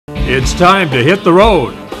It's time to hit the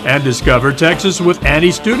road and discover Texas with Annie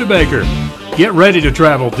Studebaker. Get ready to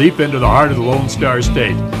travel deep into the heart of the Lone Star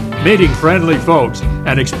State, meeting friendly folks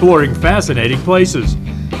and exploring fascinating places.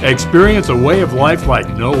 Experience a way of life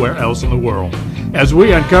like nowhere else in the world as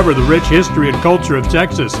we uncover the rich history and culture of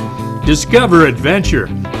Texas. Discover adventure,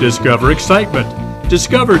 discover excitement,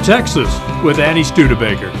 discover Texas with Annie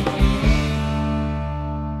Studebaker.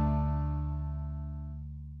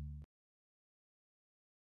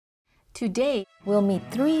 Today, we'll meet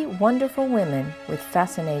three wonderful women with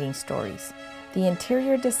fascinating stories. The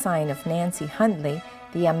interior design of Nancy Hundley,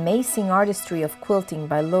 the amazing artistry of quilting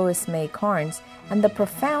by Mae Carnes, and the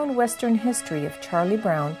profound Western history of Charleen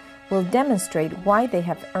Brown will demonstrate why they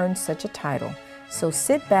have earned such a title. So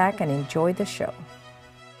sit back and enjoy the show.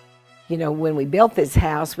 You know, when we built this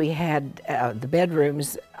house, we had the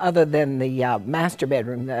bedrooms, other than the master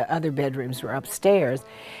bedroom, the other bedrooms were upstairs.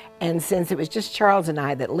 And since it was just Charles and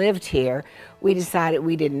I that lived here, we decided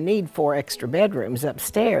we didn't need 4 extra bedrooms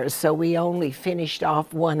upstairs. So we only finished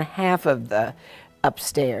off 1/2 of the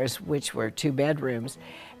upstairs, which were 2 bedrooms.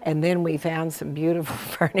 And then we found some beautiful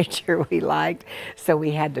furniture we liked, so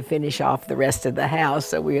we had to finish off the rest of the house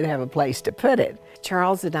so we would have a place to put it.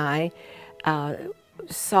 Charles and I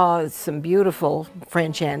saw some beautiful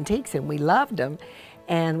French antiques and we loved them.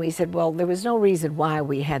 And we said, well, there was no reason why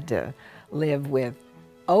we had to live with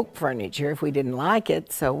oak furniture if we didn't like it,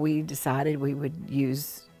 so we decided we would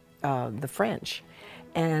use the French.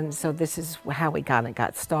 And so this is how we kind of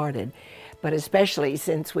got started. But especially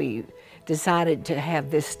since we decided to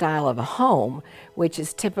have this style of a home, which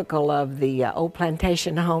is typical of the old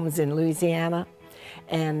plantation homes in Louisiana.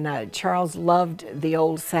 And Charles loved the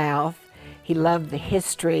Old South. He loved the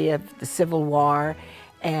history of the Civil War.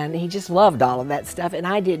 And he just loved all of that stuff. And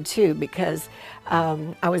I did too, because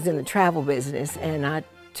I was in the travel business and I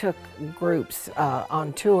took groups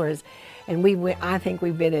on tours. And I think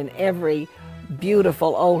we've been in every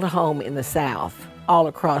beautiful old home in the South, all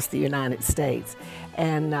across the United States.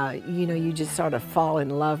 And you know, you just sort of fall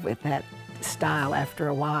in love with that style after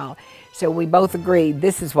a while. So we both agreed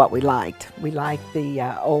this is what we liked. We liked the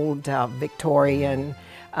old Victorian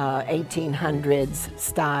 1800s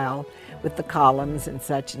style with the columns and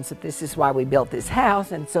such. And so this is why we built this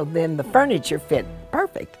house. And so then the furniture fit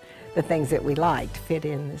perfect. The things that we liked fit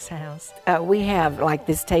in this house. We have, like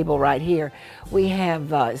this table right here, we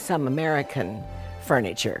have some American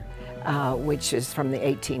furniture, which is from the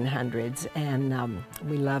 1800s, and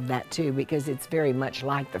we love that too because it's very much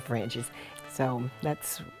like the French. So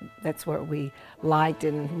that's what we liked,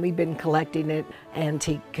 and we've been collecting it,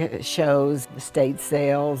 antique shows, estate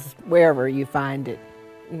sales, wherever you find it.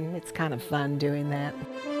 And it's kind of fun doing that.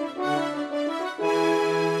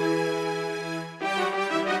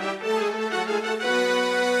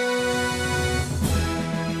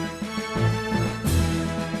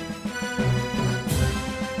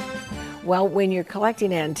 Well, when you're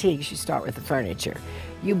collecting antiques, you start with the furniture.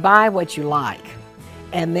 You buy what you like,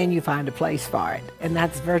 and then you find a place for it. And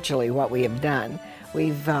that's virtually what we have done.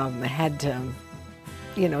 We've had to,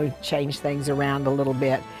 you know, change things around a little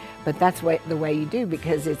bit, but that's the way you do,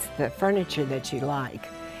 because it's the furniture that you like.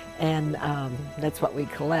 And that's what we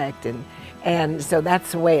collect. And so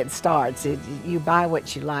that's the way it starts. You buy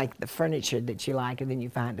what you like, the furniture that you like, and then you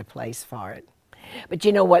find a place for it. But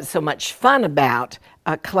you know what's so much fun about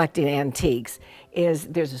collecting antiques is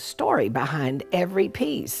there's a story behind every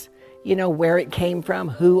piece. You know, where it came from,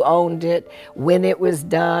 who owned it, when it was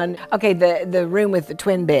done. Okay, the room with the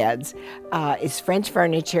twin beds is French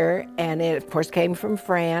furniture, and it of course came from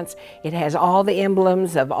France. It has all the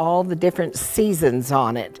emblems of all the different seasons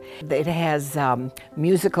on it. It has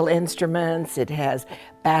musical instruments, it has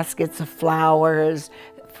baskets of flowers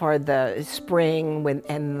for the spring,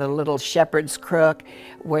 and the little shepherd's crook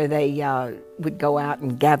where they would go out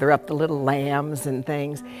and gather up the little lambs and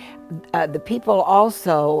things. The people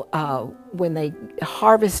also, when they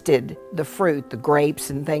harvested the fruit, the grapes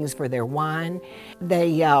and things for their wine,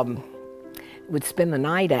 they would spend the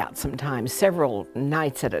night out sometimes, several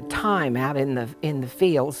nights at a time out in the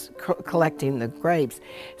fields collecting the grapes.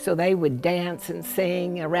 So they would dance and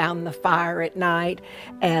sing around the fire at night,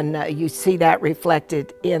 and you see that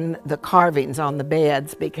reflected in the carvings on the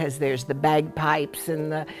beds, because there's the bagpipes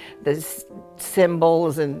and the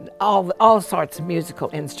cymbals and all sorts of musical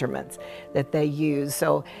instruments that they use.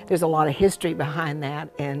 So there's a lot of history behind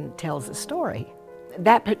that and tells a story.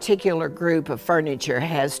 That particular group of furniture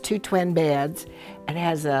has 2 twin beds. It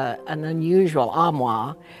has an unusual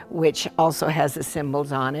armoire, which also has the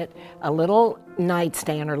symbols on it, a little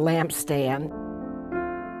nightstand or lampstand,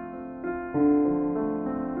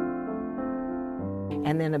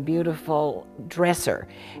 and then a beautiful dresser.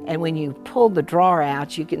 And when you pull the drawer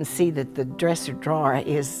out, you can see that the dresser drawer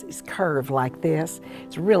is curved like this.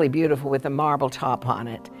 It's really beautiful with a marble top on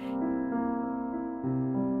it.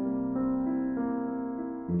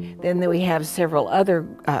 Then we have several other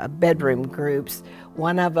bedroom groups.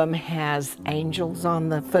 One of them has angels on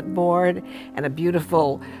the footboard and a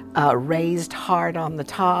beautiful raised heart on the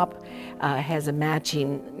top. Has a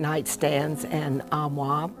matching nightstands and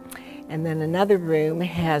armoire. And then another room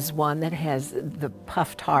has one that has the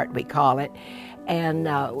puffed heart, we call it. And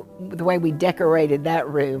the way we decorated that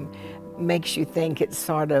room makes you think it's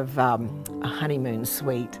sort of a honeymoon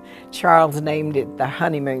suite. Charles named it the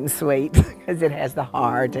honeymoon suite because it has the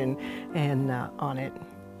heart and on it.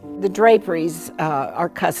 The draperies are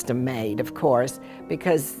custom made, of course,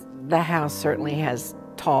 because the house certainly has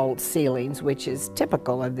tall ceilings, which is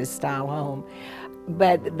typical of this style home.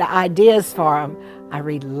 But the ideas for them, I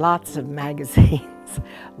read lots of magazines,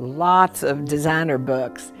 lots of designer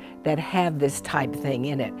books that have this type thing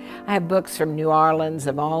in it. I have books from New Orleans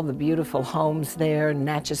of all the beautiful homes there,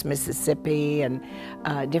 Natchez, Mississippi, and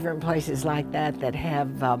different places like that that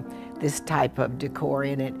have this type of decor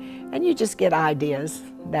in it. And you just get ideas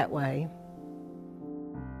that way.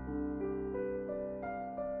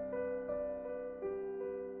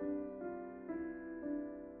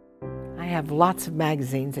 I have lots of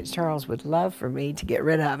magazines that Charles would love for me to get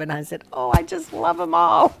rid of, and I said, oh, I just love them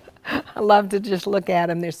all. I love to just look at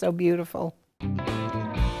them. They're so beautiful.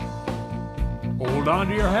 Hold on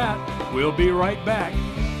to your hat. We'll be right back.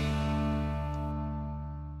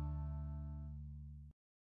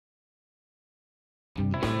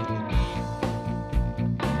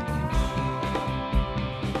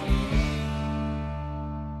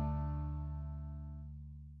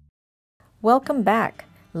 Welcome back.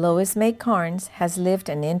 Lois Mae Carnes has lived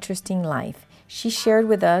an interesting life. She shared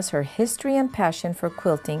with us her history and passion for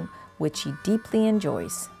quilting, which she deeply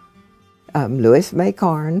enjoys. I'm Lois Mae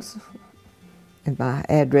Carnes, and my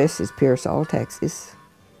address is Pearsall, Texas.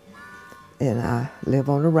 And I live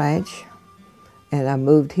on a ranch, and I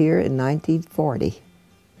moved here in 1940.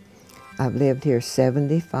 I've lived here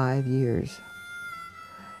 75 years.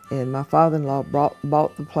 And my father-in-law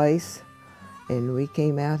bought the place, and we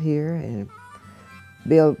came out here and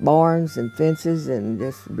built barns and fences and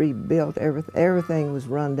just rebuilt everything. Everything was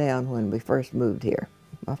run down when we first moved here.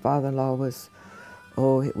 My father-in-law was,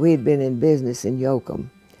 we had been in business in Yoakum,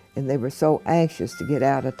 and they were so anxious to get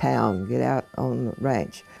out of town, get out on the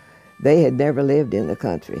ranch. They had never lived in the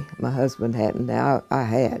country. My husband hadn't. Now I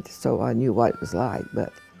had, so I knew what it was like.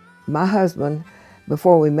 But my husband,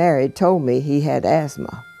 before we married, told me he had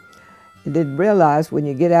asthma. He didn't realize when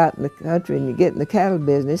you get out in the country and you get in the cattle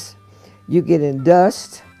business, you get in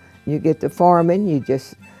dust, you get to farming,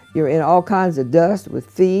 you're in all kinds of dust with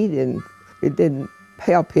feed, and it didn't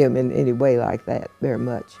help him in any way like that very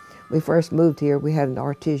much. We first moved here, we had an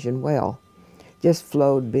artesian well. Just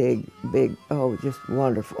flowed big, oh, just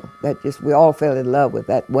wonderful. We all fell in love with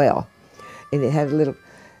that well. And it had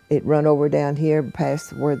it run over down here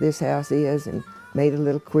past where this house is and made a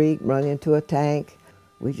little creek, run into a tank.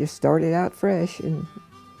 We just started out fresh and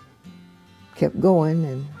kept going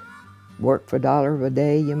and worked for $1 a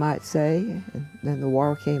day, you might say. And then the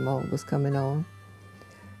war was coming on,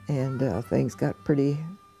 and things got pretty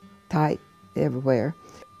tight everywhere.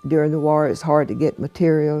 During the war, it's hard to get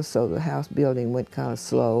materials, so the house building went kind of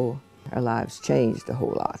slow. Our lives changed a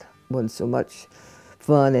whole lot. Wasn't so much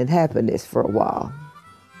fun and happiness for a while.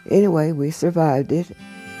 Anyway, we survived it.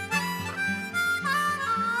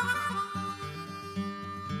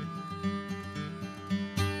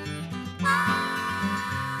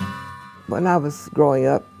 When I was growing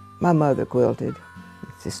up, my mother quilted.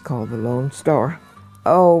 It's just called the Lone Star.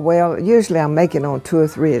 Oh, well, usually I'm making on 2 or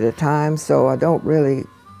 3 at a time, so I don't really,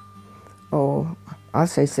 I'll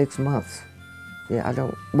say 6 months. Yeah, I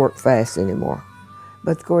don't work fast anymore.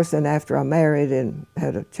 But of course, then after I married and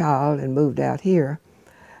had a child and moved out here,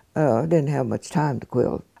 I didn't have much time to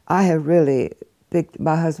quilt. I have really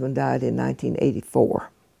my husband died in 1984.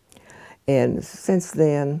 And since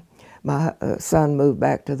then, my son moved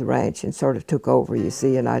back to the ranch and sort of took over, you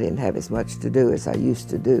see, and I didn't have as much to do as I used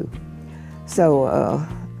to do. So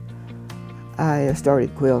I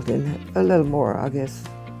started quilting a little more, I guess,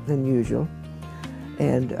 than usual.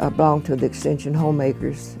 And I belonged to the Extension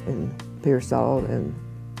Homemakers in Pearsall and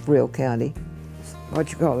Frill County.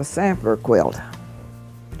 What you call a sampler quilt.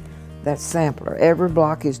 That's sampler. Every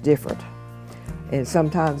block is different. And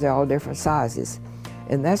sometimes they're all different sizes.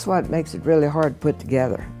 And that's what makes it really hard to put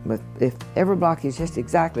together. But if every block is just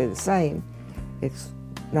exactly the same, it's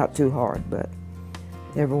not too hard, but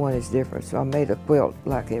every one is different. So I made a quilt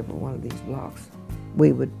like every one of these blocks.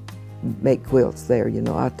 we would make quilts there. You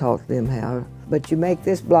know, I taught them how. But you make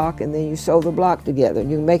this block and then you sew the block together.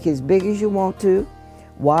 You can make it as big as you want to,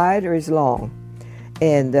 wide or as long.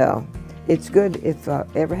 And it's good if I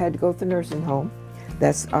ever had to go to the nursing home.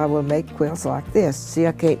 I will make quilts like this. See,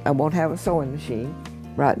 I won't have a sewing machine.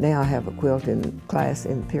 Right now I have a quilting class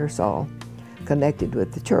in Pearsall connected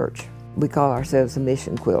with the church. We call ourselves the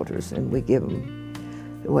mission quilters, and we give them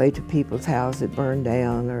away to people's houses that burned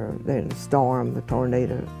down or in a storm, a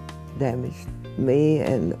tornado damaged me,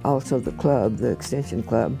 and also the club, the Extension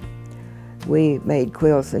Club. We made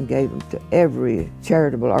quilts and gave them to every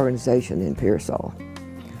charitable organization in Pearsall.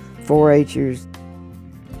 4-H'ers,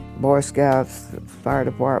 Boy Scouts, Fire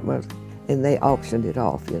Department, and they auctioned it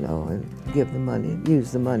off, you know, and give the money,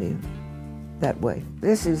 use the money that way.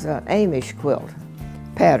 This is an Amish quilt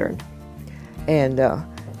pattern, and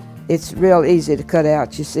it's real easy to cut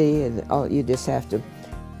out, you see, and you just have to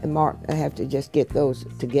mark. I have to just get those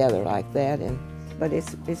together like that, but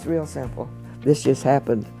it's real simple. This just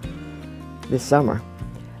happened this summer.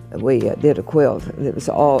 We did a quilt, and it was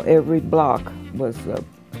every block was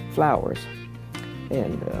flowers,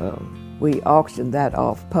 and we auctioned that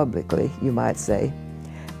off publicly, you might say.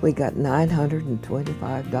 We got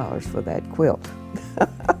 $925 for that quilt.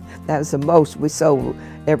 That was the most we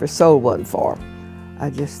ever sold one for. I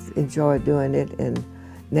just enjoy doing it, and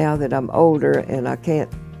now that I'm older and I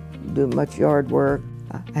can't do much yard work,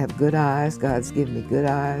 I have good eyes. God's given me good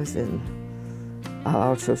eyes, and I'll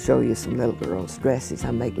also show you some little girls' dresses.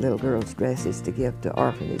 I make little girls' dresses to give to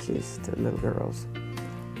orphanages, to little girls.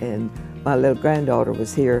 And my little granddaughter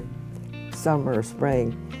was here summer or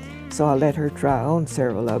spring, so I let her try on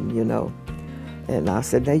several of them, you know. And I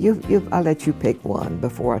said, now I'll let you pick one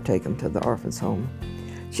before I take them to the orphans' home.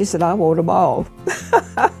 She said, I want them all.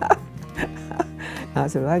 I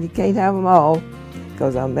said, well, you can't have them all,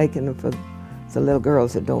 because I'm making them for the little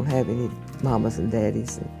girls that don't have any mamas and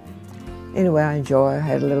daddies. And anyway, I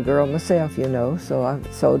had a little girl myself, you know, so I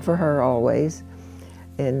sewed for her always.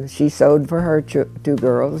 And she sewed for her two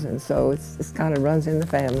girls, and so it kind of runs in the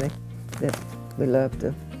family that we love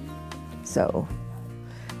to sew.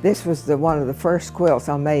 This was one of the first quilts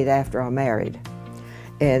I made after I married.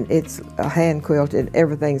 And it's hand quilted,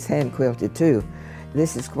 everything's hand quilted too.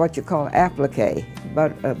 This is what you call applique,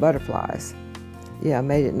 butterflies. Yeah, I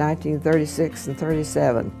made it in 1936 and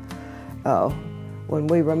 37. When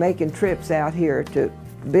we were making trips out here to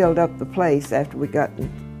build up the place after we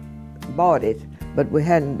bought it, but we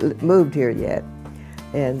hadn't moved here yet.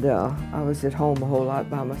 And I was at home a whole lot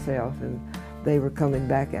by myself, and they were coming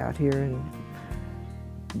back out here and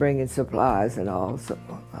bringing supplies and all, so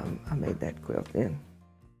I made that quilt then.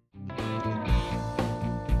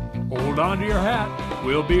 Hold on to your hat.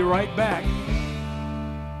 We'll be right back.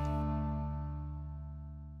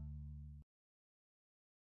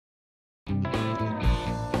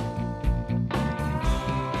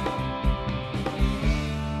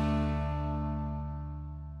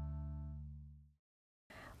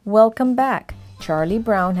 Welcome back. Charlee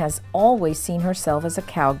Brown has always seen herself as a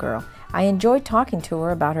cowgirl. I enjoyed talking to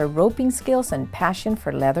her about her roping skills and passion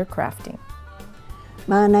for leather crafting.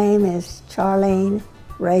 My name is Charleen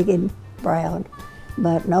Reagan Brown,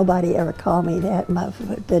 but nobody ever called me that.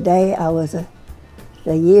 The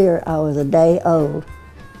year I was a day old,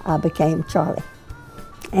 I became Charlie.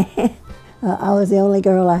 I was the only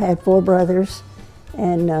girl. I had 4 brothers,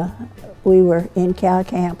 and we were in cow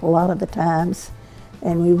camp a lot of the times,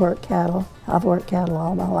 and we worked cattle. I've worked cattle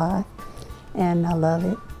all my life, and I love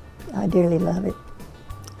it. I dearly love it.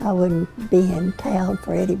 I wouldn't be in town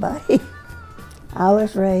for anybody. I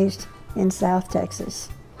was raised in South Texas,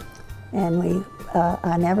 and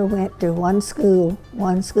I never went to one school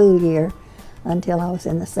year until I was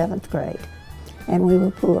in the 7th grade, and we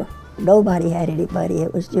were poor. Nobody had anybody.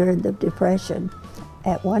 It was during the Depression.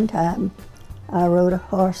 At one time, I rode a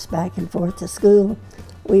horse back and forth to school.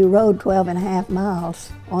 We rode 12.5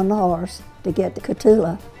 miles on the horse to get to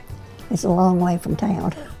Cotulla. It's a long way from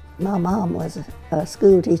town. My mom was a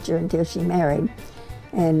school teacher until she married,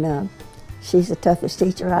 and she's the toughest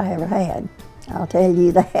teacher I ever had. I'll tell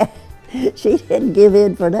you that. She didn't give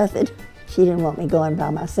in for nothing. She didn't want me going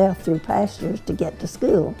by myself through pastures to get to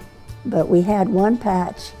school. But we had one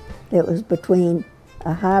patch that was between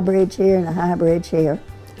a high bridge here and a high bridge here,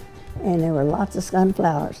 and there were lots of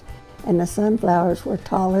sunflowers. And the sunflowers were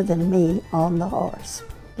taller than me on the horse.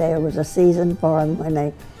 There was a season for them when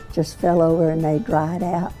they just fell over and they dried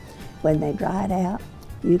out. When they dried out,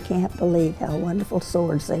 you can't believe how wonderful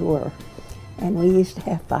swords they were. And we used to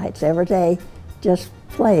have fights every day just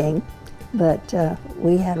playing, but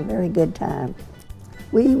we had a very good time.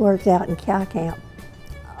 We worked out in cow camp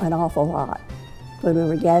an awful lot. when we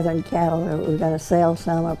were gathering cattle, or we were going to sell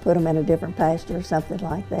some or put them in a different pasture or something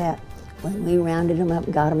like that. When we rounded them up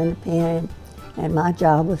and got them in the pen, and my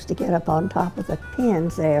job was to get up on top of the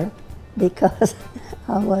pens there because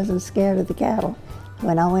I wasn't scared of the cattle.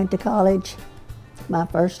 When I went to college, my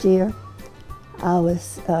first year, I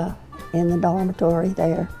was in the dormitory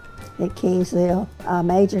there at Kingsville. I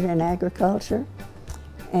majored in agriculture,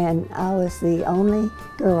 and I was the only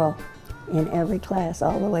girl in every class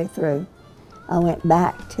all the way through. I went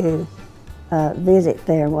back to visit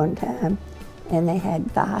there one time, and they had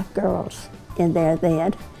 5 girls in there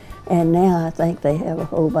then, and now I think they have a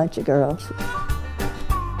whole bunch of girls.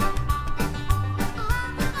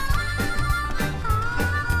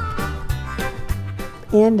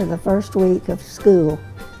 End of the first week of school,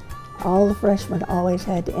 all the freshmen always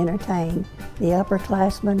had to entertain the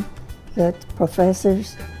upperclassmen, the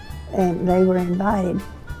professors, and they were invited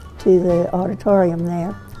to the auditorium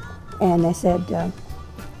there, and they said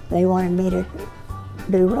they wanted me to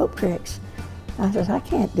do rope tricks. I said, I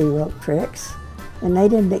can't do rope tricks. And they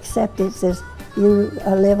didn't accept it. It says, you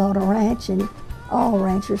live on a ranch and all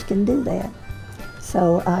ranchers can do that.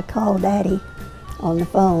 So I called Daddy on the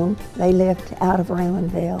phone. They lived out of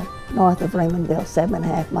Raymondville, north of Raymondville,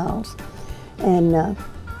 7.5 miles. And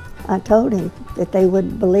I told him that they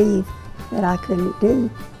wouldn't believe that I couldn't do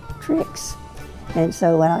tricks. And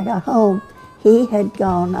so when I got home, he had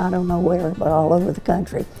gone, I don't know where, but all over the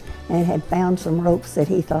country, and had found some ropes that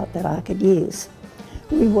he thought that I could use.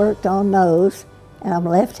 We worked on those, and I'm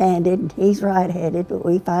left-handed, and he's right-handed, but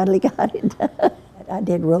we finally got it done. I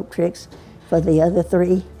did rope tricks for the other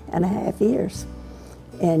 3.5 years.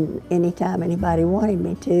 And anytime anybody wanted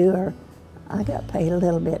me to, or I got paid a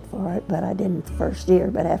little bit for it, but I didn't the first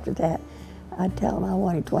year, but after that, I'd tell them I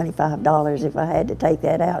wanted $25 if I had to take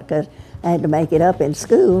that out, because I had to make it up in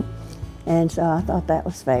school, and so I thought that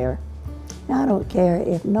was fair. Now, I don't care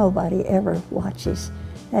if nobody ever watches.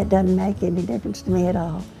 That doesn't make any difference to me at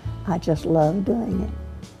all. I just love doing it.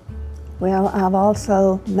 Well, I've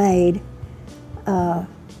also made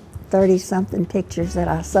 30-something pictures that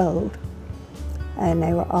I sold, and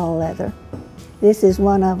they were all leather. This is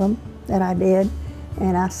one of them that I did,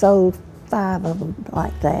 and I sold 5 of them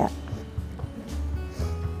like that.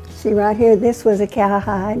 See right here, this was a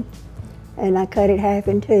cowhide, and I cut it half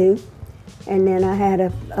in 2, and then I had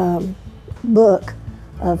a book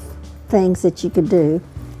of things that you could do,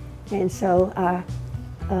 and so I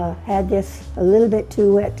had this a little bit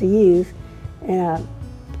too wet to use, and I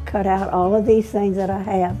cut out all of these things that I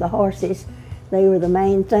have. The horses, they were the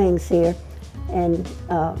main things here, and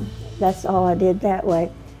that's all I did that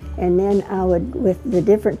way. And then I would, with the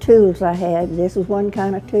different tools I had, this was one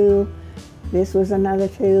kind of tool, this was another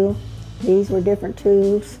tool, these were different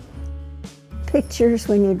tools. Pictures,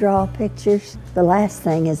 when you draw pictures, the last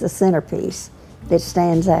thing is the centerpiece that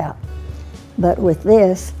stands out. But with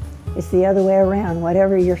this, it's the other way around.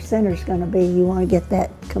 Whatever your center's going to be, you want to get that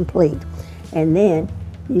complete. And then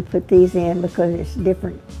you put these in because it's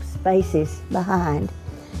different spaces behind.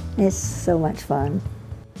 It's so much fun.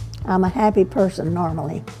 I'm a happy person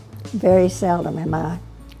normally. Very seldom am I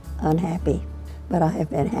unhappy, but I have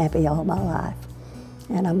been happy all my life.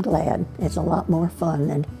 And I'm glad. It's a lot more fun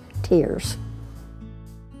than tears.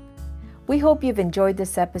 We hope you've enjoyed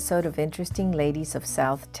this episode of Interesting Ladies of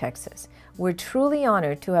South Texas. We're truly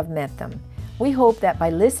honored to have met them. We hope that by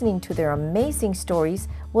listening to their amazing stories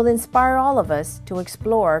will inspire all of us to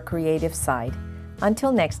explore our creative side.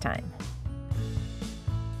 Until next time.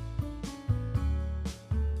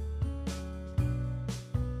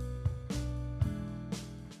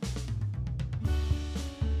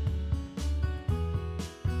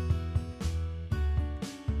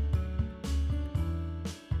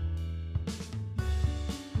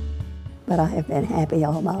 But I have been happy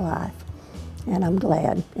all my life, and I'm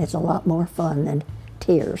glad. It's a lot more fun than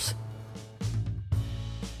tears.